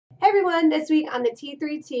everyone, this week on the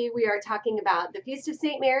T3T we are talking about the Feast of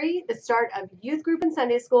St. Mary, the start of youth group in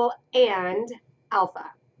Sunday school, and Alpha.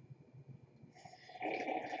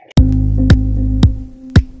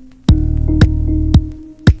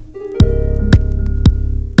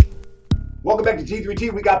 Welcome back to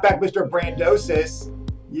T3T. We got back Mr. Brandosis.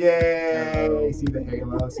 Yay! See the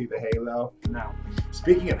halo, see the halo. No.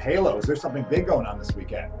 Speaking of halos, there's something big going on this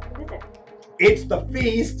weekend. What is it? It's the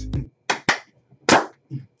feast.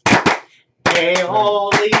 Hey,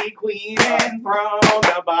 holy queen enthroned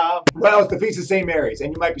above. Well, it's the Feast of St. Mary's,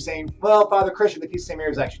 and you might be saying, well, Father Christian, the Feast of St.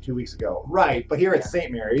 Mary's was actually 2 weeks ago. Right, but here at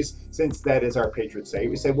St. Mary's, since that is our patron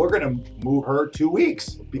saint, we say we're going to move her 2 weeks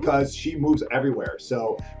because she moves everywhere.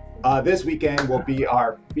 So this weekend will be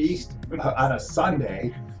our feast on a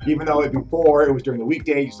Sunday, even though before it was during the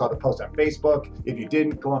weekday. You saw the post on Facebook. If you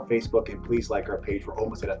didn't, go on Facebook and please like our page. We're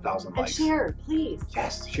almost at 1,000 likes. And share, please.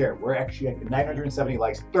 Yes, share. We're actually at 970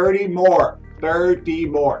 likes. 30 more. 30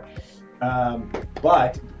 more.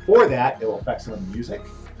 But for that, it will affect some of the music.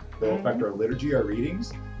 It will affect our liturgy, our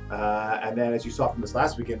readings. And then, as you saw from this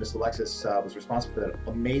last weekend, Miss Alexis was responsible for that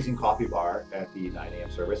amazing coffee bar at the 9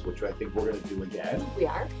 a.m. service, which I think we're going to do again. We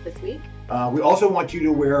are this week. We also want you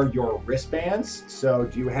to wear your wristbands. So,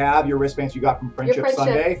 do you have your wristbands you got from Friendship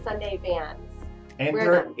Sunday? Sunday bands. And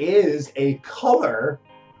there is a color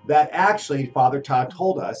that actually Father Todd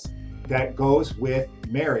told us that goes with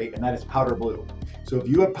Mary, and that is powder blue. So if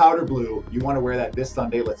you have powder blue, you want to wear that this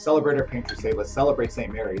Sunday. Let's celebrate our Patron Saint. Let's celebrate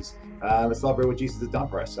St. Mary's. Let's celebrate what Jesus has done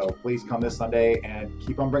for us. So please come this Sunday and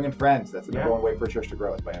keep on bringing friends. That's the number one way for a church to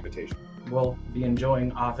grow, is by invitation. We'll be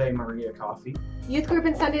enjoying Ave Maria coffee. Youth group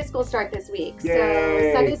and Sunday school start this week.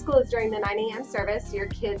 Yay. So Sunday school is during the 9 a.m. service. Your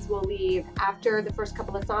kids will leave after the first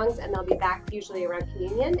couple of songs, and they'll be back usually around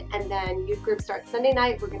communion. And then youth group starts Sunday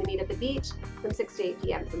night. We're going to meet at the beach from 6 to 8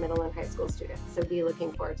 p.m. for middle and high school students. So be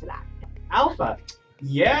looking forward to that. Alpha.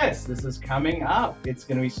 Yes, this is coming up. It's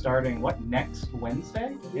going to be starting, what, next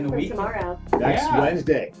Wednesday? In a week? Tomorrow. Next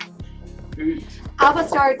Wednesday. Hoot. Alpha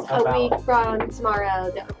starts a week from tomorrow,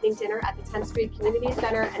 the opening dinner at the 10th Street Community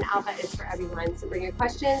Center, and Alpha is for everyone. So bring your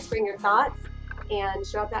questions, bring your thoughts, and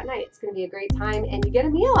show up that night. It's going to be a great time, and you get a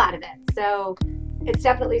meal out of it. So it's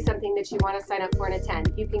definitely something that you want to sign up for and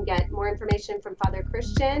attend. You can get more information from Father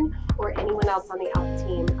Christian or anyone else on the Alpha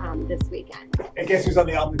team this weekend. And guess who's on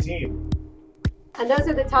the Alpha team? And those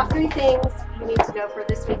are the top 3 things you need to know for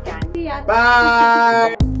this weekend. See ya.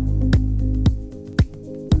 Bye!